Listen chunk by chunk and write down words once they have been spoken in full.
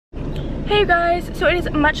Hey guys, so it is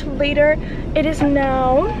much later. It is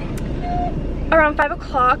now around 5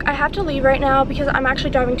 o'clock. I have to leave right now because I'm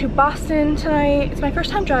actually driving to Boston tonight. It's my first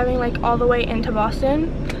time driving like all the way into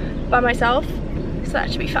Boston by myself, so that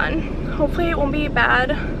should be fun. Hopefully it won't be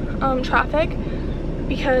bad traffic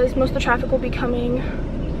because most of the traffic will be coming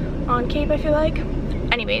on Cape, I feel like.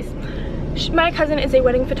 Anyways, my cousin is a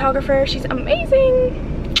wedding photographer. She's amazing.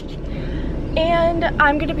 And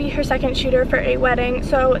I'm gonna be her second shooter for a wedding,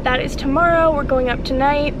 so that is tomorrow. We're going up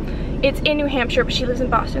tonight. It's in New Hampshire, but she lives in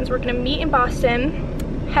Boston, so we're gonna meet in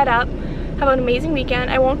Boston, head up, have an amazing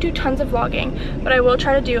weekend. I won't do tons of vlogging, but I will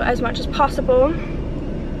try to do as much as possible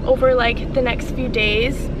over like the next few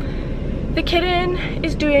days. The kitten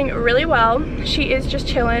is doing really well. She is just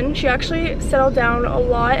chilling. She actually settled down a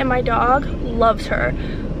lot, and my dog loves her.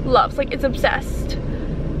 Loves, like, it's obsessed.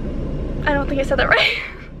 I don't think I said that right.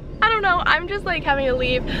 I don't know, I'm just like having to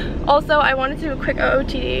leave. Also, I wanted to do a quick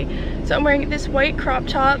OOTD, so I'm wearing this white crop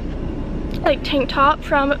top, like tank top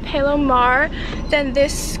from Palomar. Then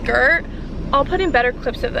this skirt, I'll put in better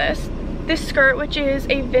clips of this. This skirt, which is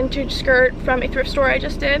a vintage skirt from a thrift store I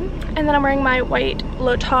just did. And then I'm wearing my white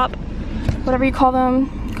low top, whatever you call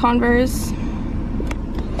them, Converse,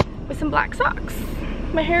 with some black socks.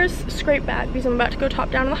 My hair is scraped back because I'm about to go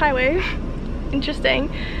top down on the highway.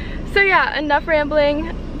 Interesting. So yeah, enough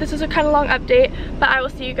rambling. This was a kind of long update, but I will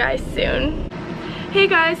see you guys soon. Hey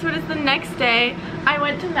guys, so it is the next day. I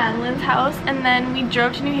went to Madeline's house and then we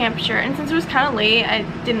drove to New Hampshire, and since it was kind of late, I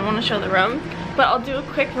didn't want to show the room, but I'll do a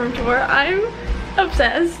quick room tour. I'm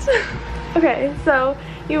obsessed. Okay, so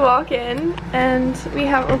you walk in and we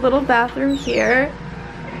have a little bathroom here,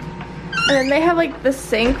 and then they have like the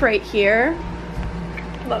sink right here.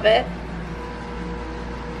 Love it.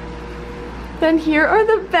 Then here are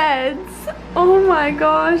the beds. Oh my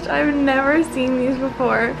gosh, I've never seen these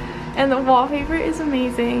before. And the wallpaper is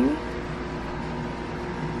amazing.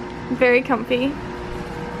 Very comfy.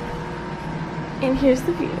 And here's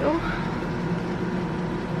the view.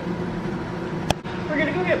 We're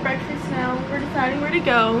gonna go get breakfast now. We're deciding where to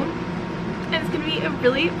go. And it's gonna be a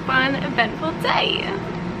really fun, eventful day.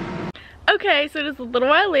 Okay, so it is a little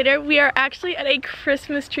while later. We are actually at a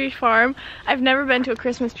Christmas tree farm. I've never been to a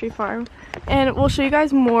Christmas tree farm, and we'll show you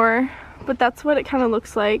guys more, but that's what it kind of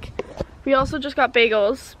looks like. We also just got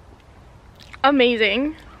bagels.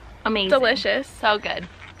 Amazing. Amazing. Delicious. So good.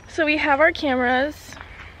 So we have our cameras.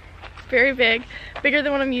 Very big. Bigger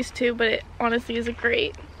than what I'm used to, but it honestly is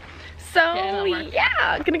great. So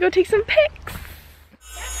yeah, gonna go take some pics.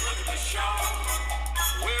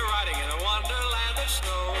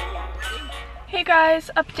 Hey guys,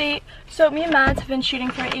 update. So me and Mads have been shooting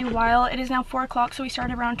for a while. It is now 4 o'clock, so we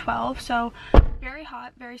started around 12. So very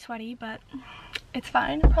hot, very sweaty, but it's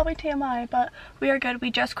fine. Probably TMI, but we are good. We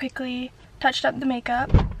just quickly touched up the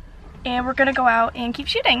makeup, and we're gonna go out and keep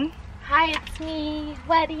shooting. Hi, it's me,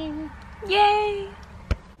 wedding. Yay!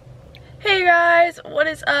 Hey guys, what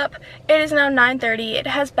is up? It is now 9:30. It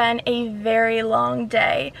has been a very long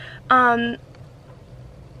day. Hence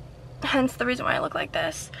the reason why I look like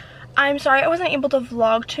this. I'm sorry I wasn't able to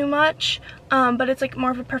vlog too much, but it's like more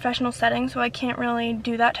of a professional setting, so I can't really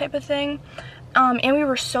do that type of thing. And we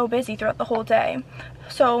were so busy throughout the whole day,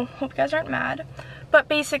 so hope you guys aren't mad. But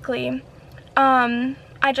basically,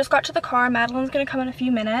 I just got to the car. Madeline's gonna come in a few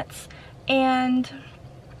minutes, and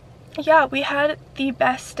yeah, we had the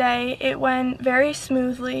best day. It went very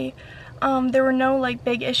smoothly. There were no like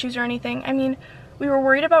big issues or anything. I mean, we were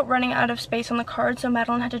worried about running out of space on the card, so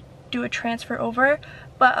Madeline had to do a transfer over,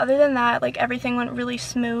 but other than that, like, everything went really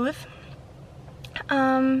smooth.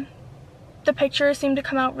 The pictures seemed to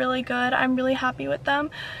come out really good. I'm really happy with them,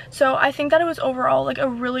 so I think that it was overall like a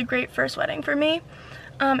really great first wedding for me,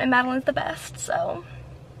 and Madeline's the best. So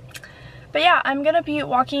but yeah, I'm gonna be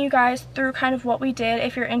walking you guys through kind of what we did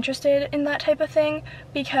if you're interested in that type of thing,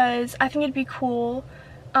 because I think it'd be cool.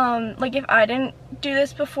 Like, if I didn't do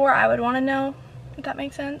this before, I would want to know, if that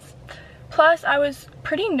makes sense. Plus, I was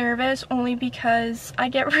pretty nervous only because I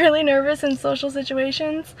get really nervous in social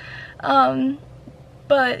situations.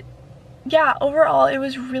 But yeah, overall it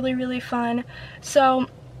was really, really fun. So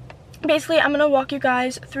basically, I'm gonna walk you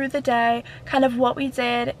guys through the day, kind of what we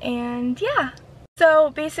did, and yeah.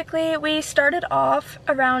 So basically, we started off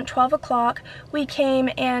around 12 o'clock. We came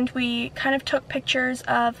and we kind of took pictures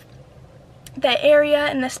of the area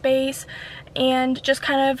and the space, and just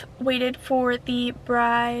kind of waited for the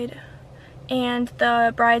bride and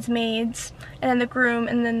the bridesmaids and then the groom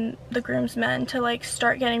and then the groomsmen to like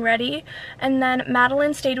start getting ready. And then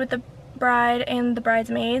Madeline stayed with the bride and the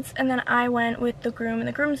bridesmaids, and then I went with the groom and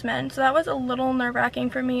the groomsmen. So that was a little nerve-wracking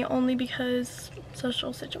for me, only because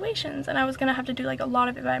social situations, and I was gonna have to do like a lot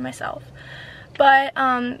of it by myself. But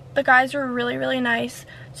the guys were really, really nice,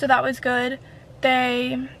 so that was good.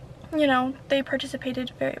 They, you know, they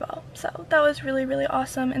participated very well, so that was really, really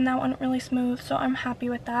awesome, and that went really smooth, so I'm happy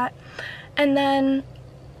with that. And then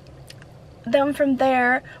from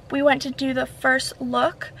there, we went to do the first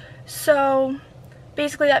look. So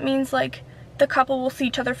basically that means like the couple will see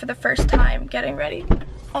each other for the first time getting ready.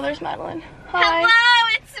 Oh, there's Madeline. Hi. Hello,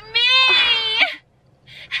 it's me!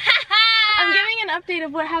 I'm giving an update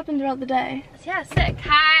of what happened throughout the day. Yeah, sick.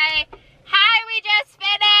 Hi, we just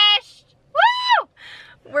finished! Woo!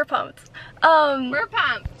 We're pumped. We're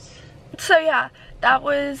pumped. So yeah, that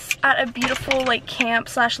was at a beautiful like camp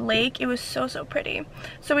 / lake. It was so pretty.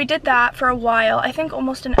 So we did that for a while, I think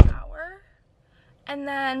almost an hour. And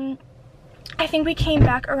then I think we came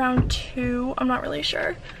back around 2, I'm not really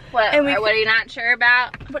sure. What are you not sure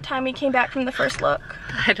about? What time we came back from the first look?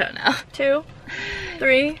 I don't know. 2?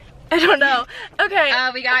 3? I don't know. Okay.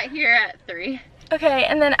 We got here at 3. Okay,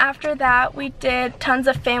 and then after that we did tons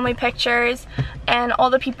of family pictures and all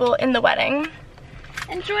the people in the wedding.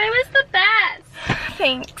 And Joy was the best.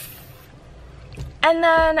 Thanks. And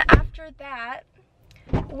then after that,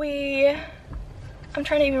 I'm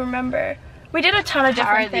trying to even remember. We did a ton of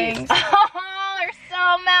different things. Oh, they're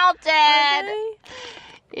so melted. Okay.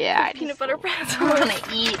 Yeah, Peanut butter pretzels. I want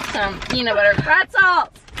to eat some peanut butter pretzels.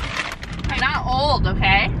 I'm not old,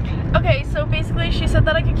 okay? Okay, so basically she said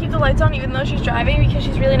that I could keep the lights on even though she's driving because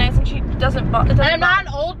she's really nice and she doesn't I'm not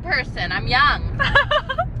an old person, I'm young.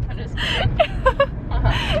 I'm just kidding.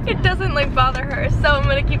 It doesn't like bother her, so I'm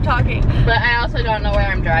gonna keep talking. But I also don't know where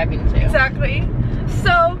I'm driving to. Exactly.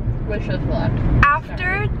 So Wish us luck.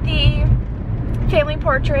 after the family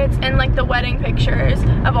portraits and like the wedding pictures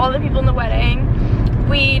of all the people in the wedding,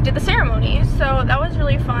 we did the ceremony. So that was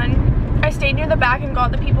really fun. I stayed near the back and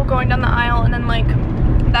got the people going down the aisle and then like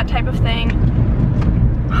that type of thing.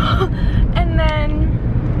 And then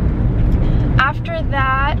after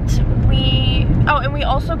that and we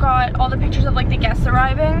also got all the pictures of like the guests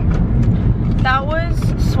arriving. That was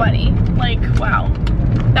sweaty, like wow,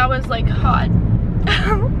 that was like hot.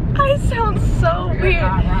 I sound so weird.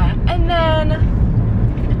 And then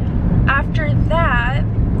after that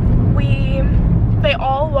they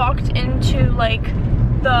all walked into like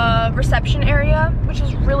the reception area, which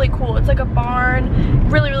is really cool. It's like a barn,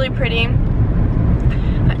 really pretty.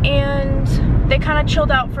 And they kind of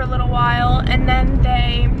chilled out for a little while, and then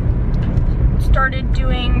they started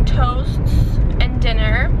doing toasts and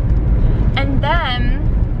dinner. And then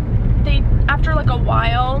after like a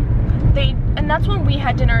while, and that's when we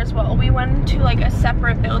had dinner as well. We went to like a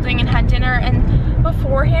separate building and had dinner, and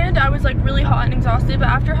beforehand I was like really hot and exhausted, but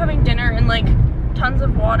after having dinner and like tons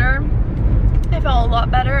of water, I felt a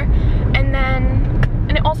lot better.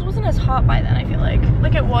 And it also wasn't as hot by then, I feel like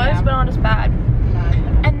it was, yeah, but not as bad.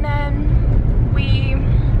 And then we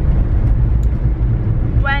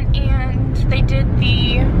went and they did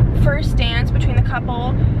the first dance between the couple,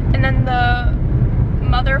 and then the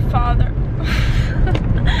mother,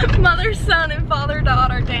 son, and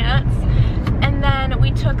father-daughter dance. And then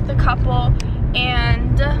we took the couple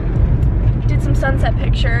and did some sunset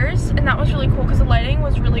pictures, and that was really cool because the lighting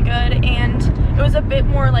was really good and it was a bit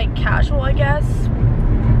more like casual, I guess.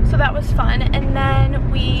 So that was fun. And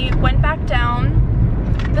then we went back down.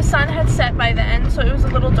 The sun had set by then, so it was a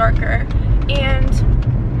little darker,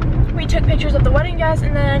 and we took pictures of the wedding guests,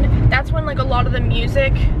 and then that's when like a lot of the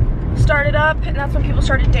music started up, and that's when people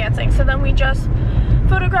started dancing. So then we just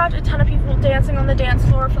photographed a ton of people dancing on the dance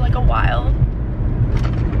floor for like a while,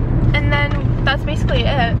 and then that's basically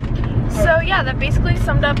it. So yeah, that basically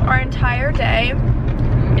summed up our entire day.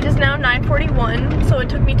 It is now 9:41, so it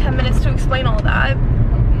took me 10 minutes to explain all that.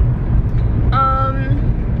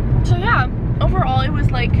 So yeah, overall it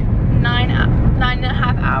was like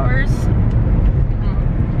 9.5 hours.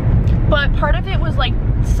 But part of it was like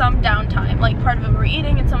some downtime, like part of it we were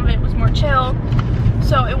eating and some of it was more chill.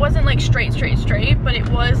 So it wasn't like straight, but it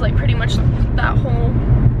was like pretty much that whole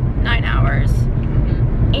 9 hours.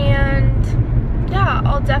 And yeah,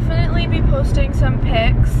 I'll definitely be posting some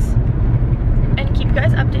pics and keep you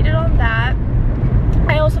guys updated on that.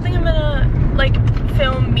 I also think I'm gonna like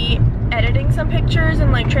film me editing some pictures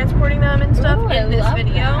and like transporting them and stuff in this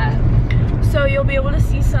video. That. So you'll be able to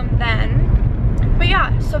see some then. But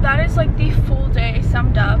yeah, so that is like the full day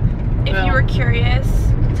summed up. If you were curious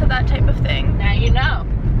to that type of thing. Now you know.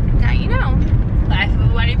 Now you know. Life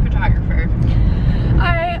of a wedding photographer.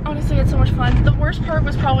 I honestly had so much fun. The worst part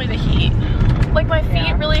was probably the heat. Like my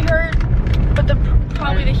feet really hurt, but the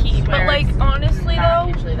probably the heat, but like honestly though,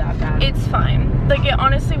 usually that bad. it's fine. Like it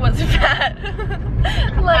honestly wasn't bad.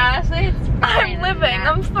 Like Honestly, it's fine. I'm living,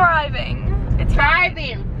 I'm thriving. It's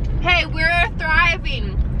thriving. Hey, we're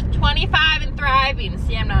thriving. 25 and thriving.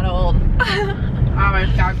 See, I'm not old. Oh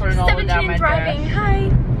my God, put an old one down my thriving. dress.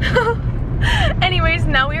 Hi. Anyways,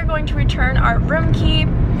 now we are going to return our room key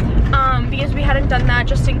because we hadn't done that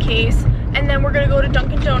just in case. And then we're gonna go to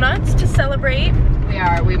Dunkin' Donuts to celebrate. We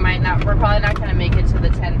are. We might not. We're probably not gonna make it to the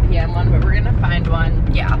 10 p.m. one, but we're gonna find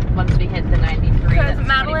one. Yeah. Once we hit the 93. Because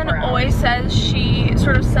Madeline always says she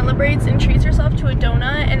sort of celebrates and treats herself to a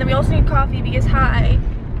donut, and then we also need coffee because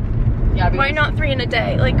Yeah. Why not 3 in a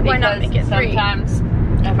day? Like why not make it 3? Sometimes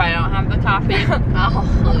if I don't have the coffee, I'll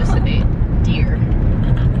hallucinate deer.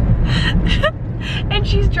 And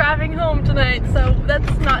she's driving home tonight, so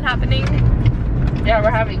that's not happening. Yeah,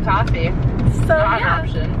 we're having coffee. So Not yeah. an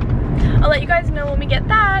option. I'll let you guys know when we get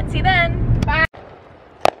that. See you then. Bye.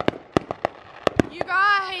 You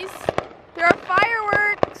guys, there are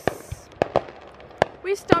fireworks.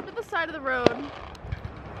 We stopped at the side of the road.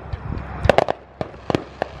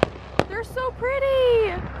 They're so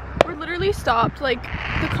pretty. We're literally stopped. Like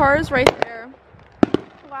the car is right there.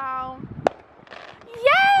 Wow.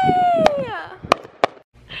 Yay!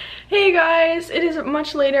 Hey guys, it is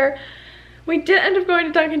much later. We did end up going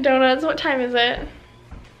to Dunkin' Donuts. What time is it?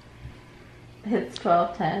 It's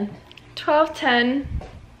 12:10. 12:10.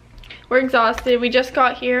 We're exhausted. We just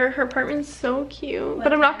got here. Her apartment's so cute.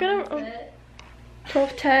 But I'm not gonna...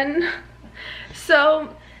 12:10. So...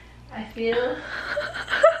 I feel...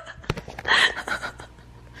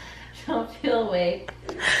 Don't feel awake.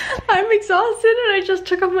 I'm exhausted and I just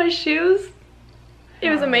took off my shoes. It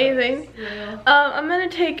was amazing. I'm gonna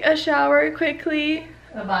take a shower quickly.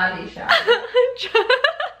 A body shower.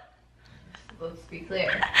 Let's be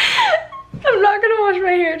clear. I'm not gonna wash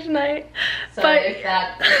my hair tonight. So but if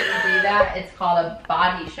that doesn't do that, it's called a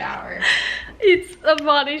body shower. It's a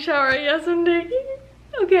body shower, yes I'm taking.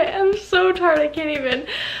 Okay, I'm so tired I can't even.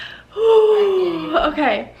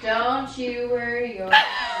 Okay. Don't you worry your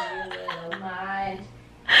little mind.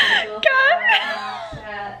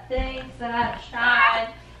 At things that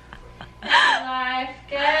shine. Life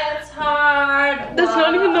gets hard. That's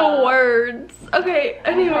not even the words. Okay,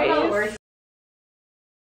 anyways.